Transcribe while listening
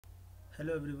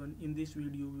Hello everyone, in this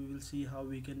video we will see how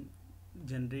we can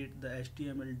generate the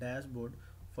HTML dashboard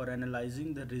for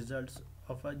analyzing the results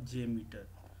of a JMeter.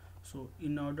 So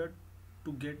in order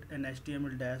to get an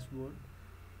HTML dashboard,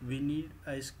 we need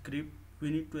a script,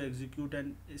 we need to execute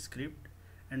an script,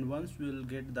 and once we will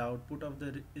get the output of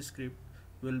the script,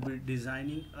 we will be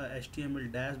designing a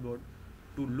HTML dashboard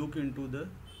to look into the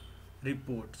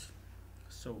reports.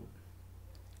 So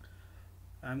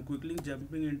I'm quickly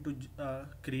jumping into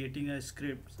creating a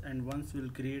script, and once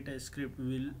we'll create a script,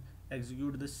 we'll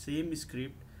execute the same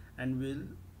script and we'll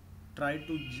try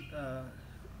to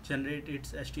generate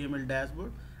its HTML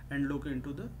dashboard and look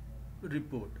into the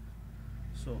report.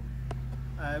 So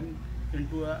I'm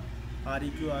into a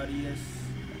REQRES,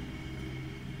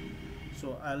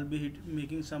 so I'll be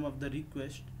making some of the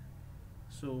request.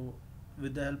 So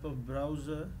with the help of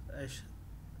browser as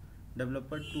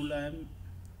developer tool, I am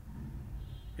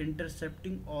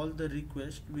intercepting all the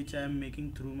requests which I am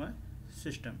making through my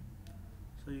system.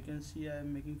 So you can see I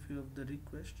am making few of the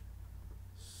requests.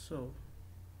 So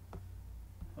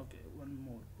okay, one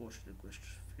more post request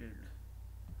failed,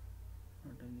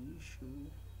 not an issue,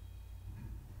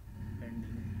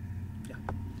 pending, yeah,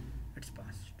 it's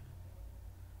passed.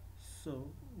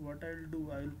 So what I'll do,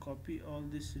 I'll copy all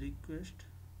this request.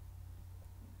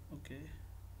 Okay,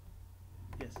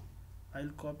 yes,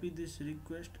 I'll copy this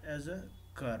request as a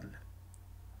curl.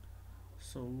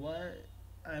 So why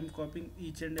I am copying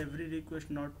each and every request,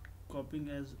 not copying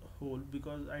as whole?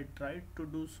 Because I tried to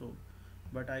do so,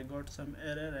 but I got some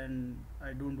error and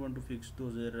I don't want to fix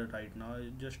those error right now. I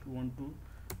just want to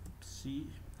see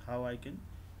how I can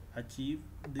achieve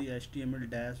the HTML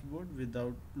dashboard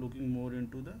without looking more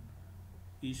into the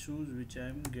issues which I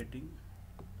am getting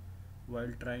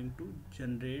while trying to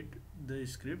generate the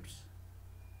scripts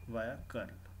via curl.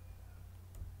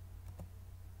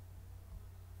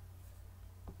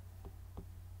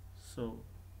 So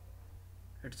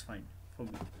it's fine for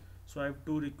me. So I have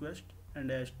two requests and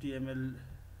HTML,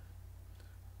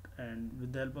 and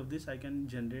with the help of this I can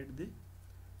generate the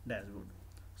dashboard.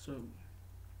 So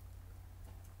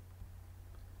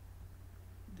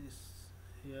this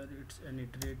here, it's an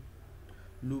iterate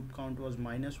loop count was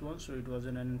 -1, so it was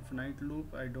an infinite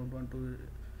loop. I don't want to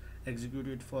execute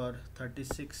it for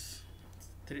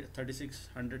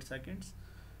 3600 seconds,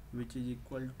 which is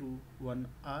equal to 1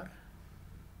 hour.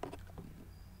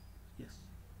 Yes,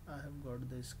 I have got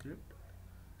the script.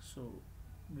 So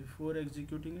before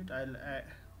executing it, I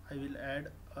will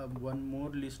add one more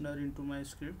listener into my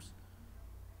scripts,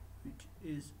 which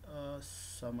is a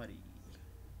summary.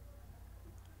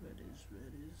 Where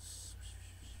is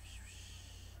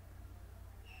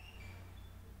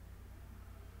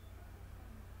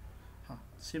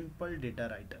simple data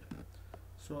writer.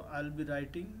 So I'll be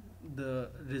writing the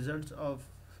results of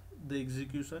the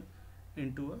execution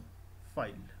into a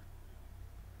file.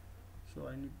 So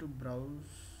I need to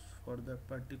browse for the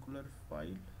particular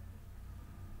file.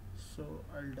 So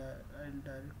I'll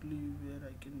directly where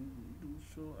I can do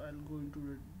so, I'll go into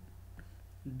the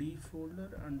D folder.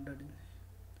 Under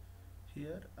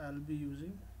here I'll be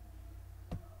using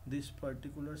this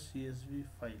particular CSV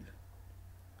file.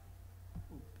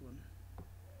 Open.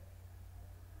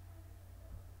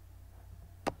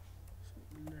 So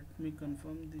let me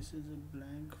confirm this is a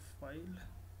blank file.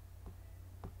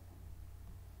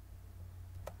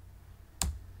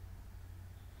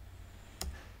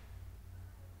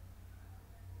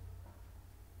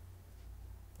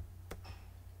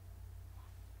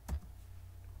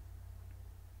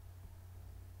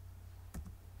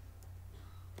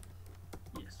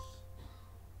 Yes.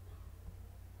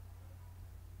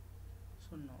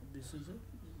 So now this is a,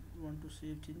 want to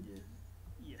save changes?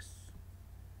 Yes.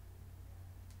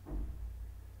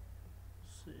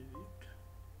 Save it,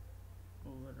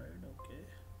 override. Okay,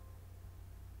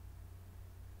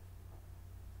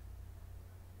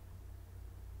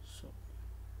 so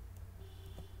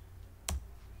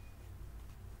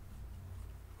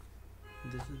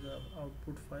this is the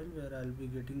output file where I'll be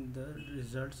getting the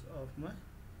results of my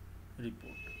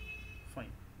report.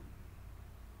 Fine.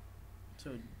 So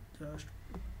just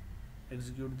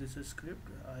execute this script.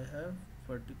 I have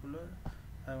particular,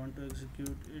 I want to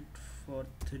execute it for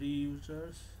 3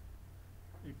 users.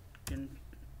 It can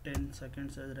 10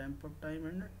 seconds as ramp up time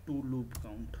and 2 loop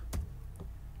count.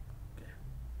 Okay,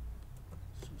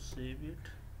 so save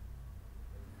it,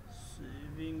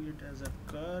 saving it as a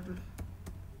curl,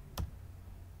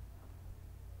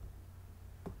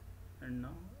 and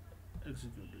now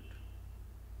execute it.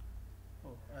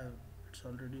 Oh, it's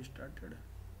already started.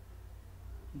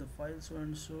 The file so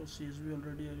and so CSV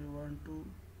already.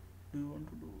 Do you want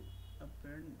to do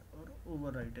append or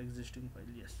overwrite existing file?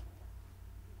 Yes.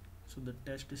 So the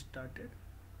test is started.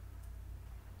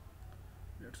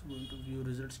 Let's go into view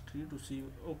results tree to see.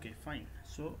 Okay, fine.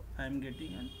 So I am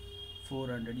getting an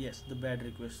 400. Yes, the bad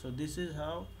request. So this is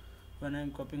how when I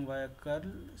am copying via curl,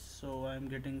 so I am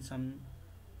getting some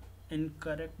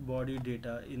incorrect body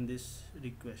data in this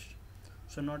request.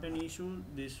 So not an issue.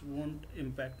 This won't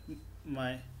impact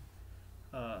my.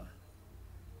 Uh,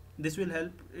 this will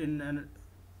help in an.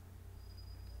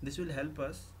 This will help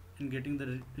us in getting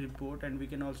the report, and we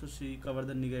can also see cover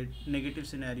the negative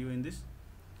scenario in this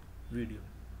video.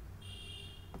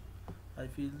 I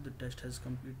feel the test has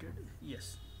completed.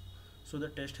 Yes. So the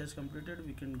test has completed.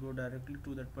 We can go directly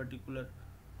to that particular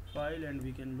file and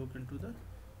we can look into the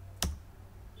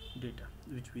data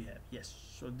which we have. Yes.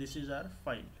 So this is our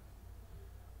file,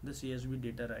 the CSV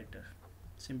data writer,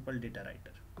 simple data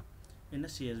writer in a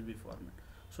CSV format.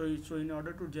 So in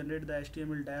order to generate the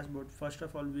HTML dashboard, first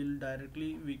of all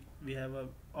we have a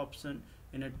option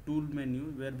in a tool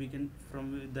menu where we can,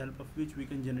 from the help of which we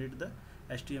can generate the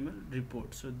HTML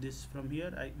report. So this from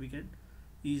here we can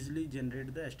easily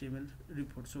generate the HTML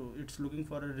report. So it's looking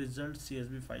for a result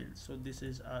CSV file. So this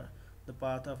is the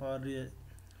path of our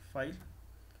file.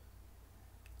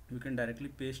 We can directly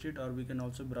paste it or we can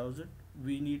also browse it.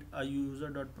 We need a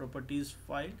user.properties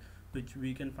file which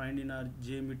we can find in our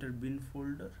JMeter bin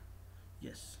folder.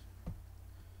 Yes,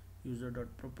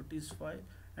 user.properties file,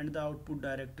 and the output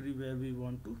directory where we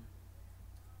want to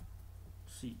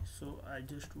see. So I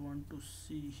just want to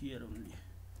see here only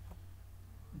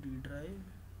D drive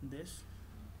this,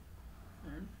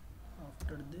 and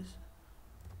after this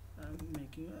I'm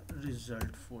making a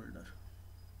result folder.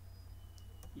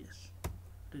 Yes,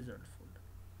 result folder.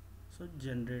 So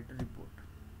generate report,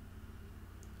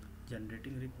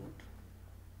 generating report.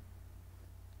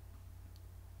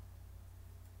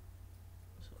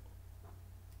 So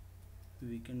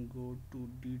we can go to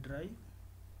D drive.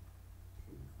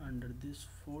 Under this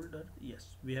folder, yes,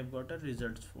 we have got a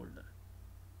results folder.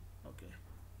 Okay,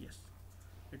 yes,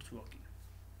 it's working.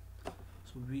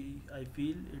 So I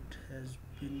feel it has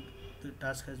been, the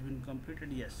task has been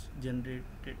completed. Yes,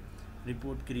 generated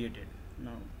report created.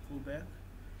 Now go back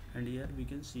and here we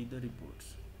can see the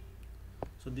reports.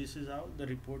 So this is how the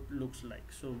report looks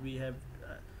like. So we have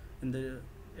in the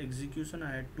execution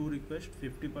I had 2 requests,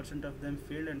 50% of them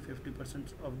failed and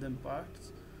 50% of them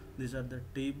passed. These are the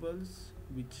tables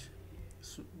which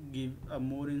give a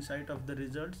more insight of the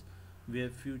results. We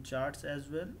have few charts as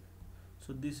well.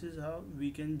 So this is how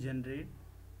we can generate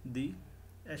the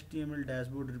HTML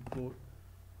dashboard report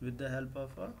with the help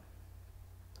of a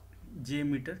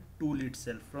JMeter tool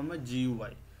itself from a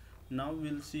GUI. Now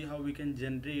we'll see how we can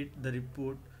generate the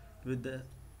report with the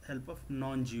help of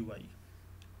non-GUI.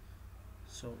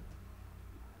 So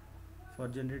for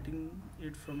generating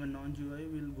it from a non-GUI,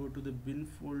 we'll go to the bin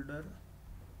folder.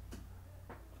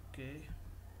 Okay,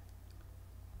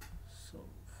 so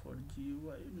for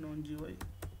GUI, non-GUI,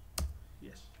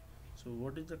 yes. So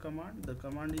what is the command? The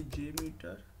command is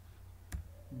JMeter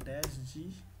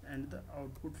 -G and the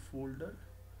output folder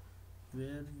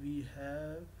where we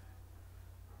have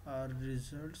our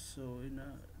results. So in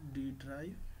a D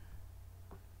drive,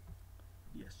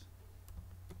 yes,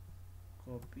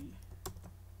 copy.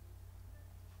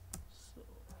 So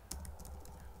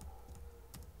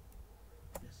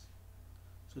yes,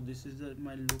 so this is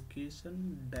my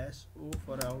location -O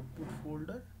for output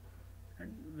folder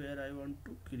and where I want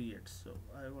to create. So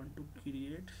I want to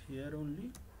create here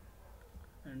only,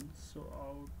 and so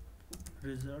out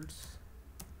results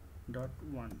dot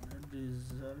one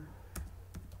result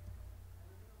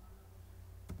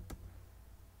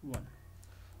 1.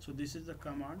 So this is the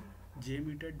command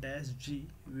JMeter -G,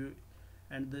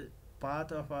 and the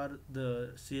path of our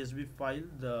the CSV file,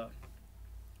 the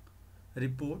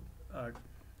report,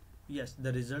 yes,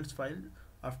 the results file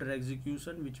after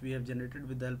execution which we have generated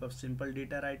with the help of simple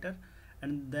data writer,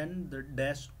 and then the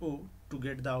 -O to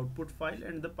get the output file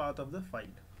and the path of the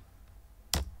file.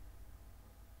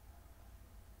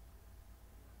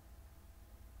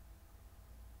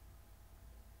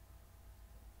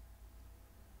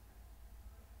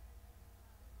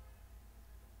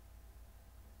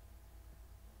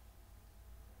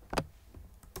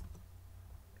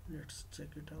 Let's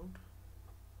check it out.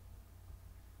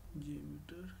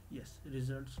 JMeter, yes,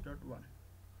 results.1.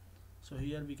 So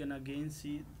here we can again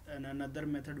see another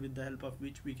method with the help of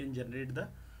which we can generate the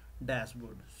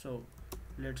dashboard. So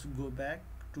let's go back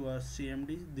to our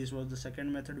CMD. This was the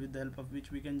second method with the help of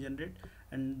which we can generate,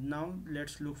 and now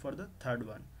let's look for the third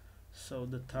one. So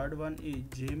the third one is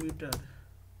JMeter.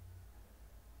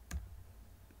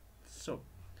 So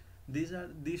these are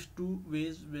these two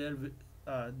ways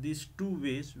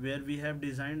where we have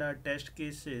designed our test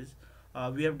cases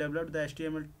we have developed the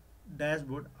HTML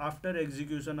dashboard after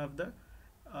execution of the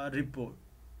report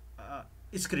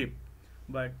script.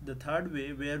 But the third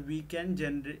way where we can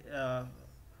generate,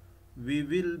 we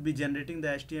will be generating the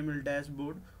HTML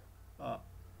dashboard uh,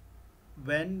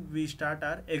 when we start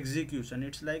our execution.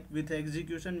 It's like with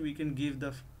execution we can give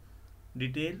the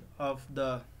detail of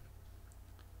the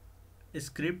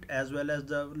script as well as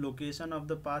the location of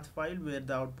the path file where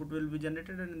the output will be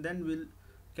generated, and then we'll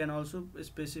can also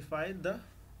specify the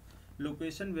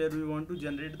location where we want to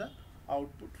generate the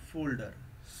output folder.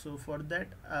 So for that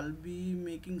I'll be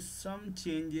making some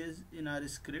changes in our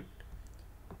script,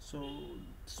 so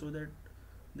that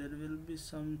there will be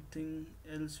something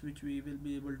else which we will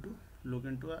be able to look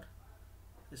into our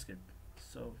script.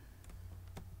 So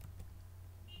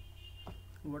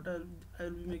what I'll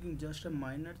be making just a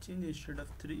minor change instead of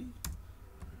 3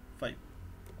 5.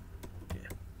 Okay,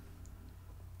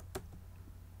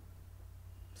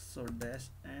 so dash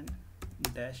and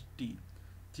dash t,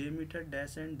 JMeter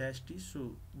dash and dash t.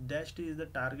 So dash t is the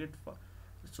target for,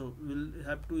 so we'll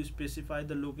have to specify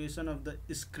the location of the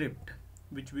script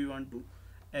which we want to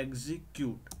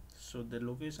execute. So the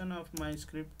location of my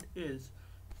script is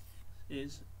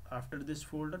after this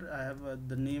folder. I have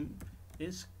the name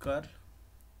is cURL.jmx.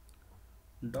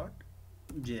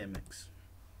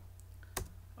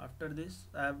 After this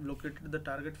I have located the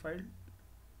target file.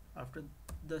 After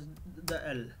the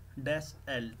L dash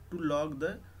L to log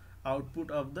the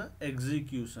output of the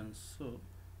execution. So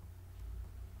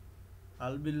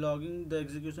I'll be logging the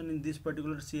execution in this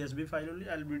particular CSV file only.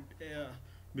 I'll be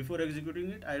before executing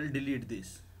it I'll delete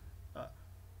this.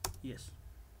 Yes,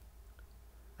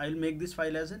 I'll make this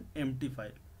file as an empty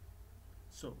file.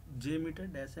 So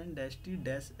JMeter dash n dash t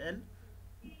dash L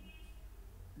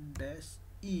dash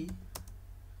E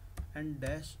and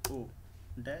dash O.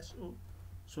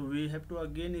 So we have to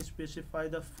again specify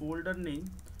the folder name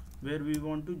where we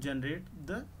want to generate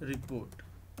the report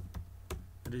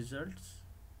results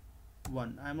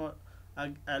 1.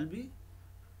 I'll be,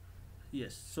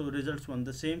 yes, so results 1,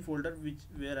 the same folder which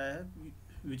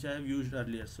I have used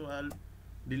earlier. So I'll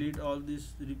delete all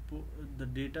this report, the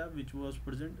data which was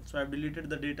present. So I've deleted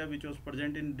the data which was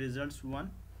present in results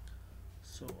 1.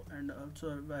 So and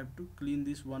also I have to clean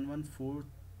this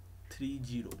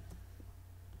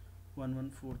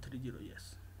 11430.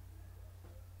 Yes.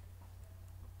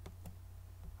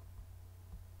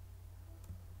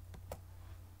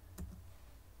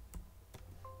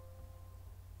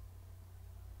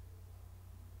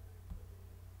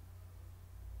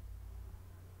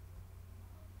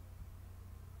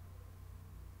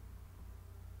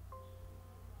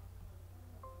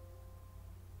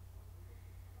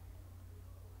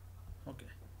 Okay,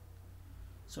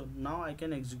 so now I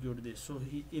can execute this. So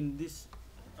in this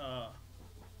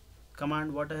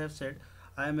command what I have said,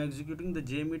 I am executing the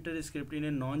JMeter script in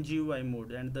a non-GUI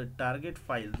mode, and the target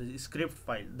file, the script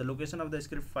file, the location of the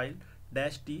script file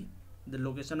dash t, the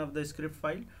location of the script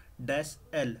file dash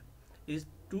L is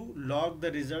to log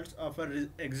the results of a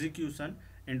execution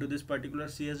into this particular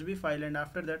CSV file, and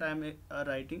after that I am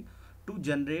writing to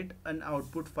generate an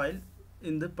output file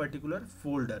in the particular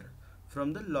folder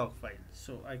from the log file.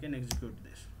 So I can execute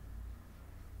this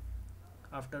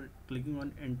after clicking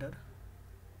on enter.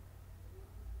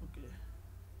 Okay,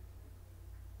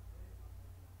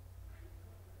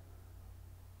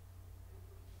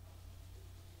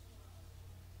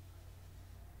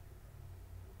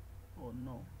 oh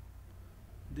no,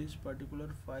 this particular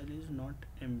file is not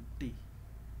empty.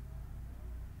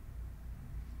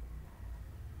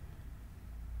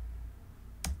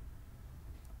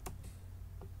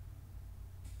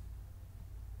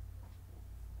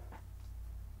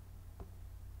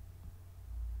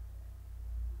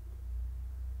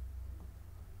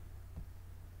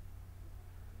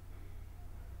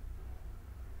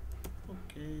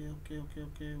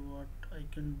 Okay, what I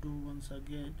can do once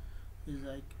again is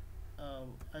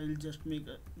I'll just make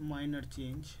a minor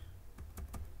change.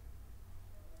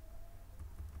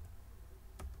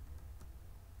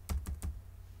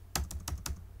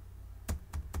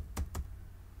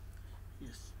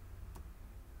 Yes,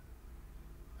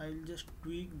 I'll just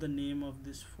tweak the name of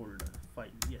this folder file.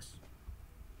 Yes,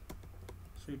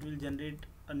 so it will generate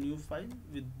a new file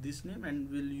with this name, and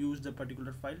we'll use the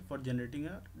particular file for generating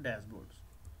our dashboards.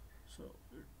 So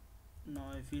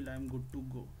now I feel I'm good to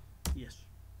go. Yes,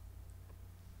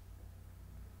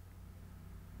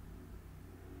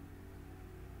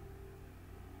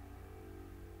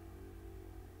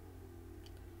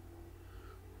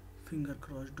 finger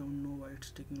crossed, don't know why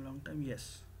it's taking a long time.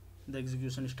 Yes, the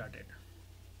execution started.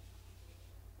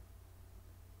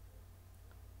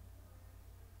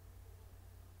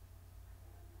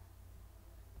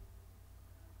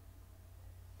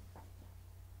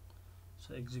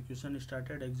 So execution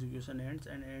started, execution ends,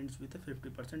 and ends with a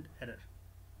 50% error.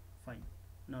 Fine.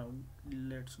 Now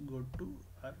let's go to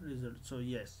our result. So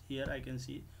yes, here I can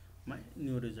see my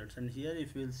new results, and here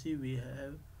if you'll see,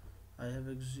 I have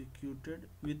executed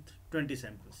with 20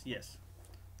 samples. Yes,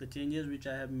 the changes which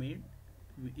I have made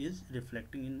is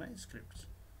reflecting in my scripts.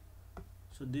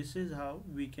 So this is how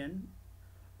we can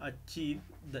achieve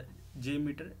the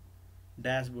JMeter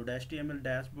dashboard, HTML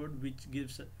dashboard,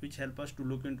 which help us to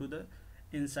look into the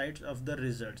insights of the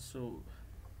results. So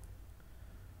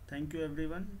thank you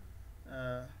everyone.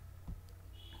 uh,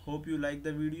 Hope you like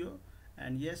the video.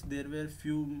 And yes, there were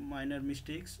few minor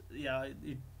mistakes, yeah,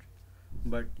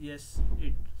 but yes,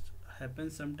 it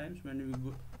happens sometimes when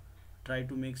we try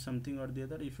to make something or the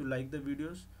other. If you like the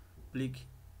videos,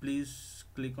 please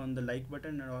click on the like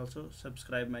button, and also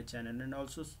subscribe my channel, and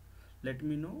also let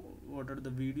me know what are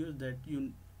the videos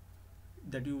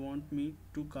that you want me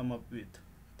to come up with.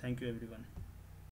 Thank you everyone.